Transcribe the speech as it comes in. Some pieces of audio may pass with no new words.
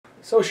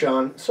So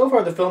Sean, so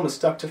far the film has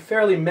stuck to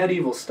fairly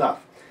medieval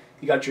stuff.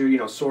 You got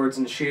your, swords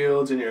and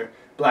shields and your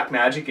black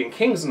magic and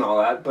kings and all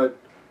that, but,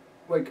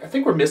 I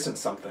think we're missing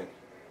something.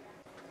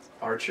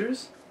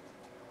 Archers?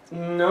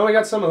 No, we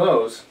got some of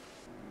those.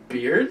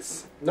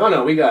 Beards?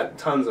 No, we got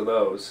tons of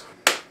those.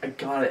 I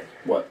got it.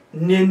 What?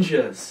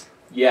 Ninjas.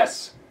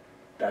 Yes,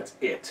 that's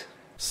it.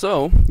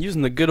 So,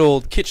 using the good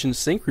old kitchen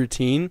sink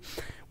routine,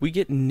 we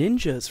get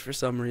ninjas for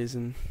some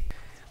reason.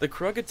 The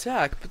Krug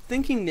attack, but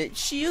thinking that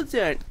shields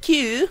aren't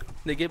cute,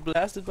 they get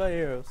blasted by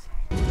arrows.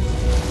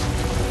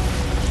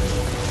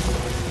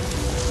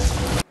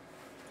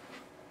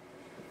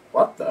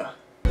 What the?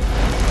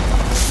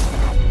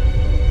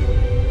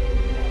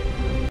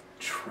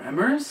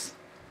 Tremors?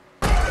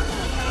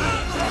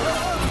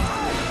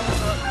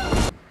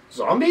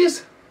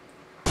 Zombies?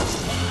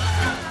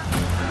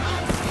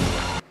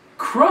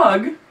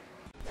 Krug?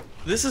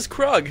 This is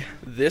Krug,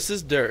 this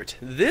is dirt.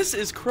 This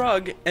is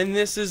Krug, and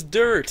this is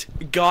dirt.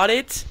 Got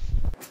it?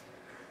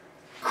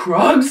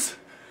 Krugs?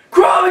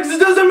 Krugs! It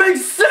doesn't make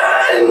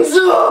sense!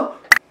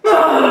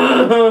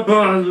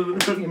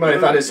 You might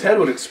have thought his head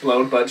would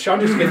explode, but Sean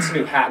just gets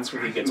new hats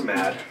when he gets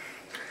mad.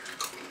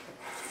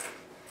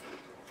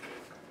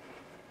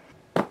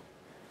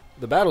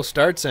 The battle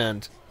starts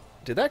and...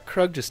 Did that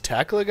Krug just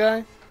tackle a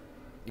guy?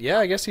 Yeah,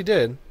 I guess he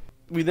did.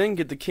 We then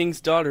get the king's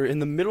daughter in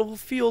the middle of the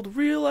field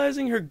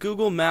realizing her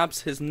Google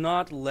Maps has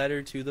not led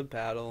her to the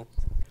battle.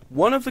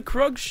 One of the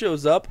Krugs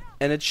shows up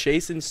and a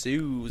chase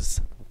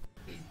ensues.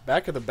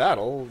 Back at the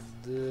battle,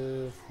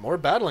 more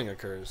battling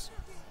occurs.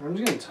 I'm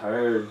just getting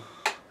tired.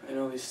 I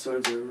know these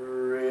swords are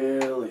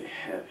really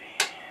heavy.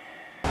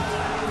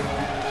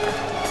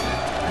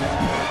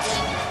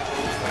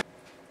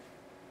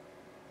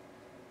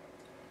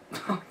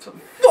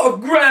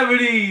 Fuck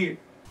gravity!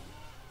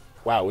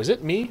 Wow, is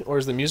it me, or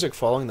is the music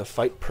following the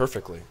fight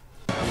perfectly?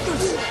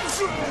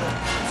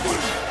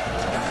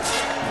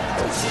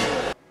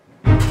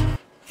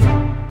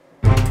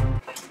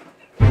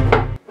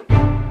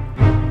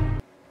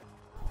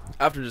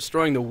 After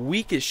destroying the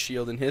weakest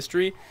shield in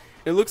history,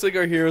 it looks like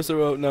our heroes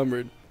are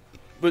outnumbered.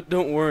 But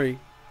don't worry,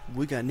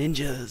 we got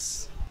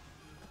ninjas.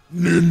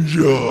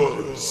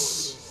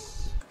 Ninjas!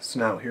 So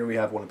now, here we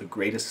have one of the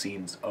greatest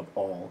scenes of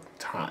all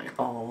time.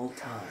 All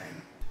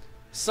time.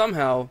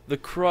 Somehow, the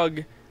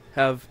Krug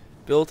have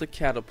built a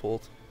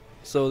catapult,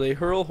 so they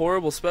hurl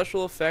horrible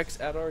special effects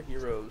at our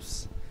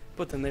heroes.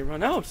 But then they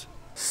run out.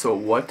 So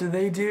what do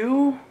they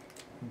do?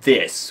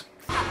 This.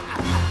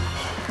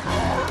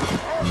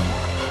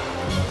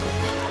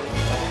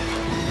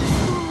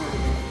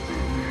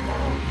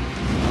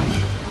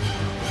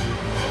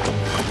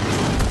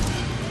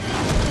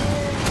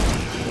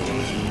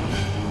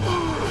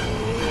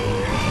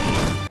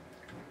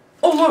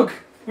 Oh look!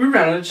 We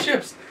ran out of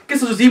chips.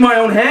 Guess I'll just eat my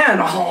own hand.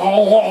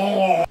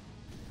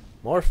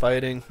 More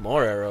fighting,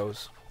 more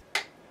arrows.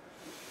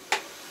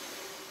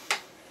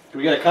 Do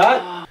we get a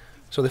cut?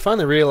 So they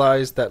finally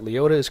realize that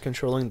Leota is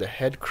controlling the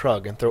head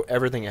Krug and throw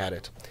everything at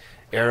it.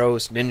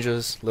 Arrows,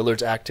 ninjas,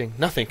 Lillard's acting,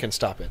 nothing can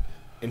stop it.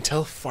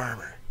 Until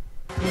Farmer.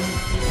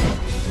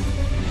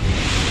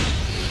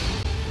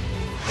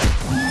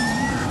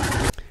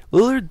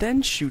 Lillard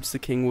then shoots the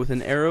king with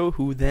an arrow,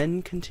 who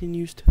then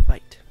continues to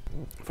fight.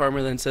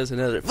 Farmer then says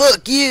another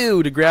 "fuck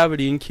you" to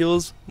gravity and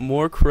kills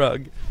more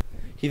Krug.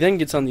 He then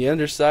gets on the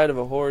underside of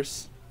a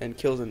horse and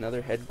kills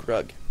another head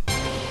Krug.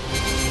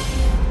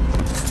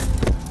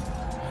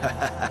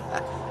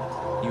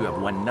 You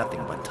have won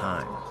nothing but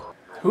time.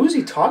 Who is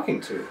he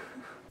talking to?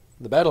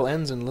 The battle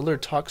ends and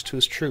Lillard talks to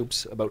his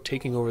troops about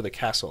taking over the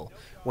castle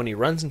when he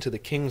runs into the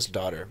king's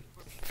daughter.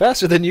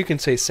 Faster than you can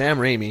say Sam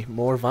Raimi,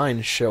 more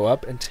vines show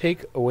up and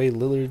take away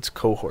Lillard's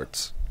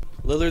cohorts.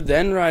 Lillard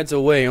then rides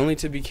away, only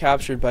to be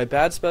captured by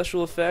bad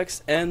special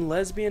effects and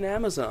lesbian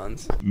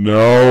Amazons.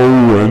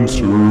 Now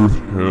enter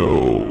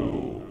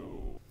hell.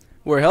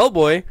 Where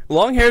Hellboy,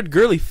 long-haired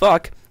girly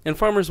fuck, and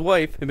Farmer's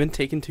wife have been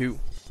taken too.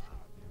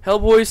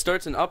 Hellboy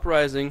starts an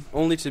uprising,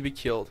 only to be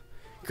killed.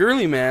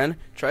 Girly Man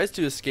tries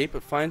to escape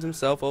but finds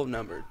himself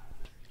outnumbered.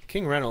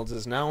 King Reynolds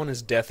is now on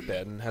his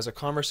deathbed and has a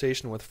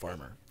conversation with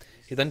Farmer.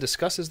 He then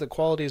discusses the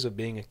qualities of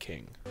being a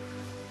king.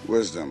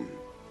 Wisdom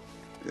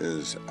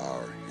is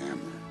our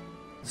hammer.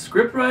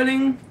 Script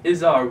writing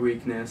is our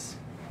weakness.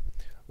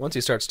 Once he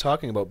starts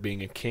talking about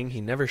being a king,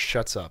 he never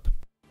shuts up.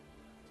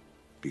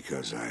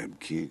 Because I am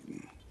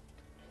king.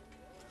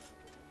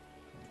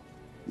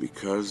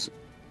 Because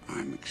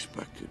I'm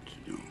expected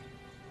to know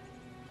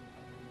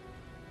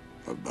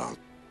about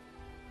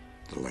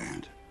the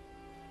land,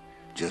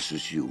 just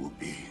as you will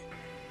be.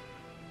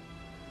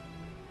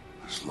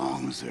 As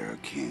long as there are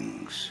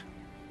kings,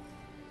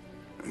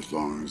 as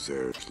long as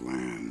there's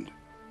land,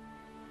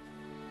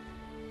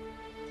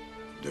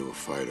 they will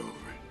fight over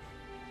it.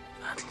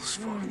 Battles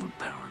for the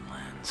barren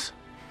lands.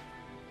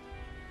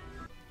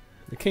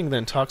 The king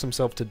then talks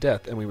himself to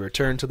death, and we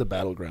return to the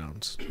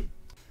battlegrounds.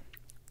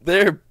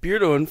 There,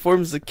 Beardo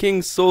informs the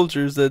king's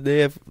soldiers that they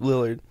have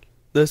Lillard.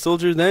 The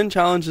soldier then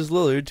challenges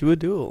Lillard to a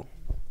duel.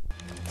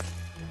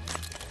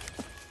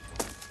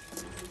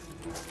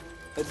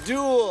 A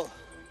duel!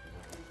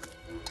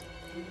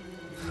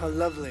 How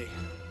lovely.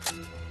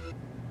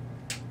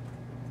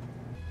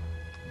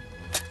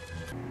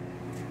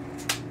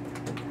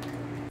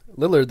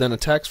 Lillard then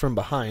attacks from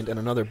behind and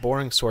another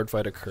boring sword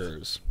fight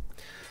occurs.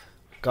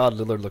 God,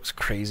 Lillard looks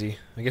crazy.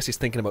 I guess he's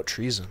thinking about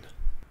treason.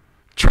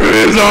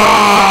 Treason!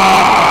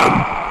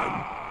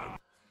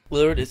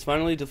 Lillard is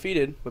finally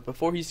defeated, but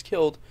before he's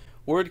killed,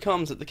 word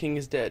comes that the king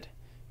is dead,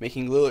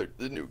 making Lillard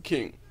the new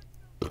king.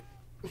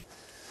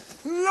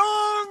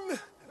 Long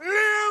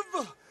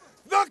live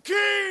the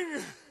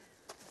king!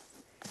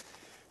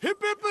 Hip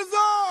hip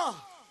huzzah!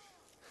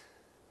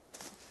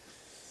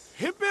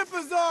 Hip hip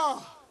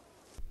huzzah!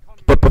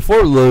 But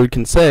before Lillard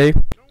can say,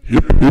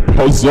 Hip hip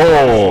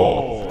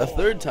huzzah! a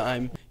third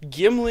time,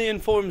 Gimli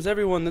informs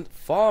everyone that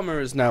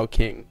Farmer is now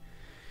king.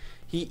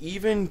 He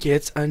even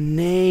gets a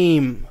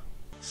name.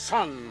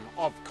 Son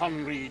of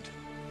Conread.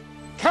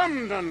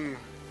 Camden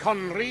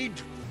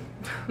Conread.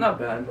 Not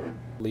bad.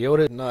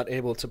 Leota, not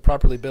able to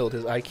properly build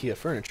his IKEA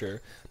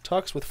furniture,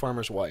 talks with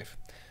Farmer's wife.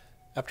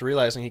 After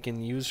realizing he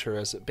can use her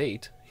as a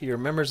bait, he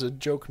remembers a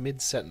joke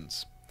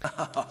mid-sentence.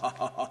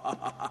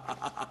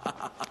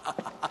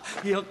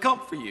 He'll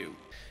come for you.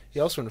 He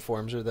also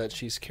informs her that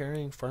she's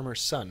carrying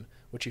Farmer's son,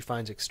 which he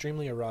finds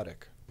extremely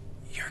erotic.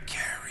 You're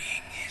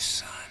carrying his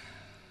son.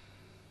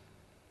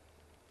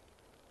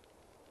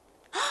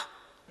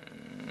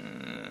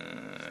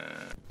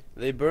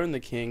 They burn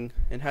the king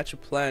and hatch a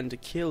plan to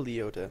kill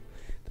Leota.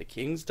 The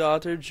king's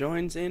daughter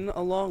joins in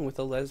along with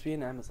a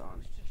lesbian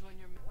Amazon.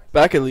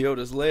 Back at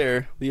Leota's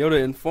lair,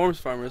 Leota informs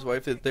Farmer's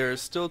wife that there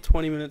is still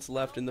 20 minutes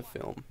left in the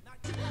film.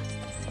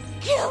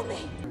 Kill me!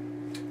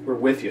 We're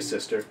with you,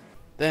 sister.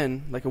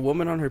 Then, like a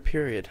woman on her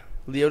period,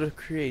 Leota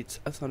creates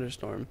a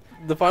thunderstorm.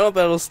 The final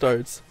battle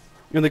starts,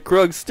 and the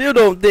Krugs still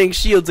don't think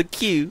shields are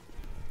cute.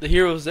 The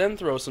heroes then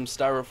throw some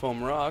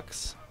styrofoam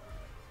rocks,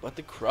 but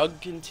the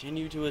Krug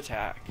continue to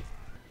attack.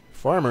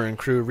 Farmer and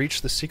crew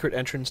reach the secret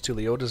entrance to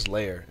Leota's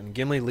lair, and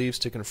Gimli leaves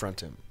to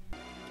confront him.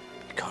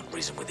 You can't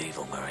reason with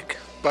evil, Merrick.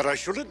 But I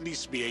should at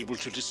least be able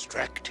to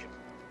distract him.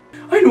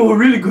 I know a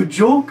really good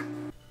joke.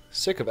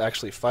 Sick of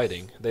actually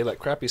fighting, they let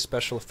crappy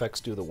special effects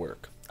do the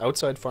work.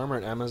 Outside, Farmer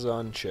and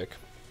Amazon chick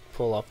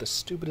pull off the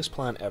stupidest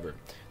plan ever.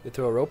 They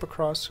throw a rope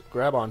across,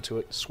 grab onto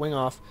it, swing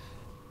off,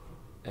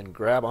 and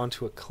grab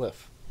onto a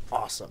cliff.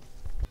 Awesome.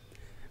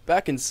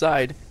 Back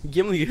inside,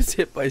 Gimli is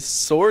hit by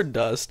sword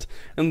dust,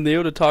 and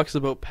Leota talks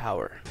about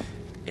power.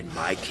 In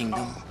my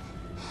kingdom,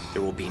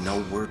 there will be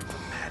no word for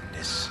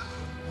madness.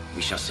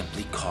 We shall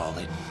simply call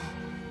it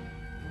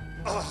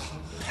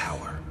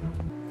power.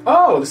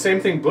 Oh, the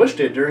same thing Bush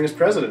did during his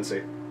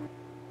presidency.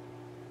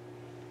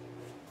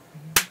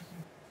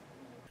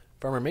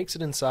 Farmer makes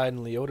it inside,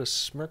 and Leota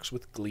smirks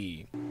with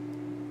glee.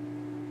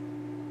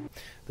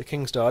 The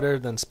king's daughter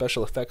then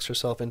special effects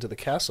herself into the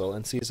castle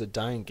and sees a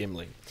dying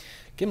Gimli.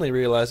 Gimli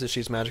realizes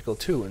she's magical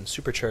too and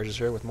supercharges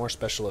her with more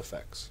special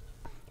effects.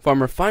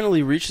 Farmer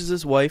finally reaches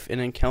his wife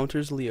and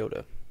encounters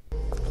Leota.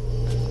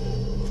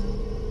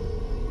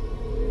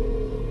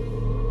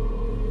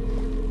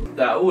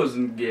 That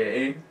wasn't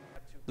gay.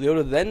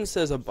 Leota then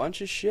says a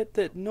bunch of shit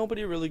that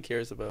nobody really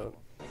cares about.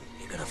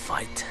 You're gonna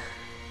fight.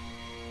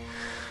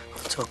 Or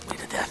choke me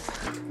to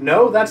death.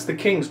 No, that's the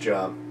king's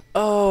job.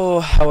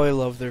 Oh, how I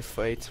love their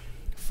fight.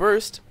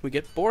 First, we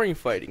get boring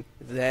fighting,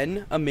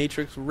 then a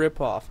Matrix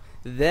ripoff,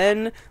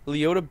 then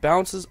Leota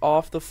bounces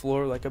off the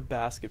floor like a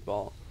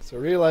basketball. So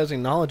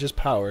realizing knowledge is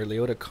power,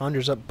 Leota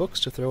conjures up books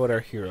to throw at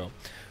our hero.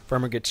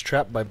 Farmer gets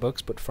trapped by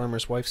books, but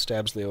Farmer's wife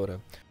stabs Leota.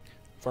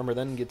 Farmer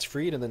then gets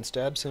freed and then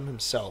stabs him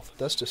himself,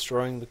 thus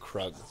destroying the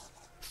Krug.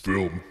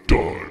 Film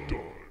done.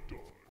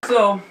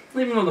 So,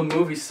 even though the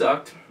movie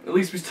sucked, at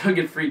least we still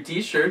get free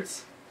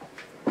t-shirts.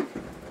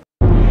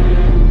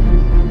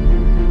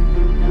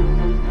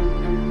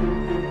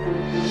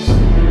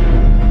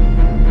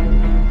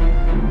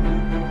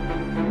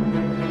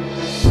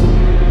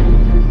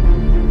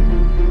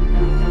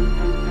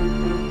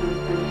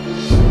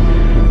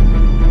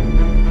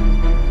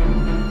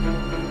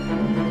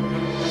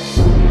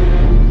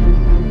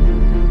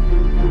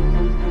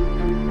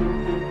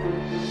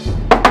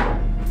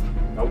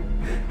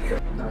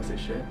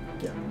 Shit.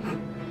 Yeah.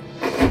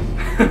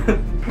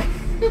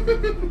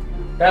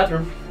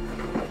 Bathroom.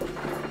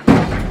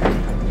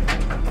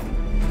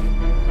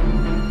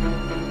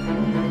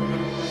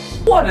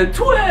 What a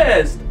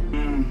twist!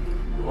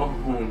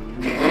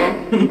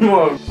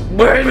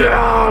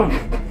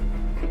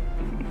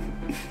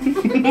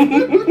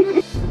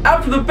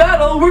 After the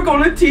battle, we're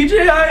going to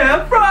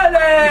TGIF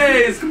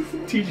Fridays!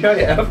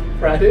 TGIF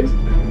Fridays?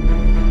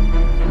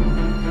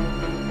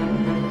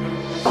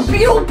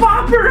 Beetle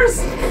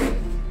Poppers!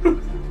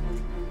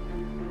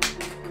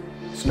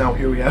 So now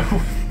here we have.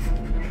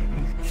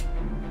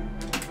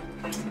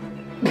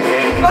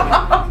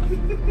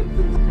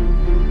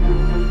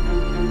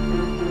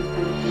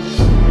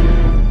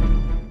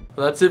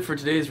 Well, that's it for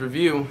today's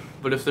review,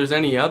 but if there's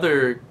any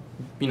other,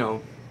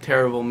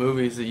 terrible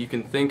movies that you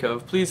can think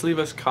of, please leave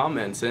us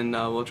comments and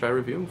we'll try to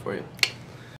review them for you.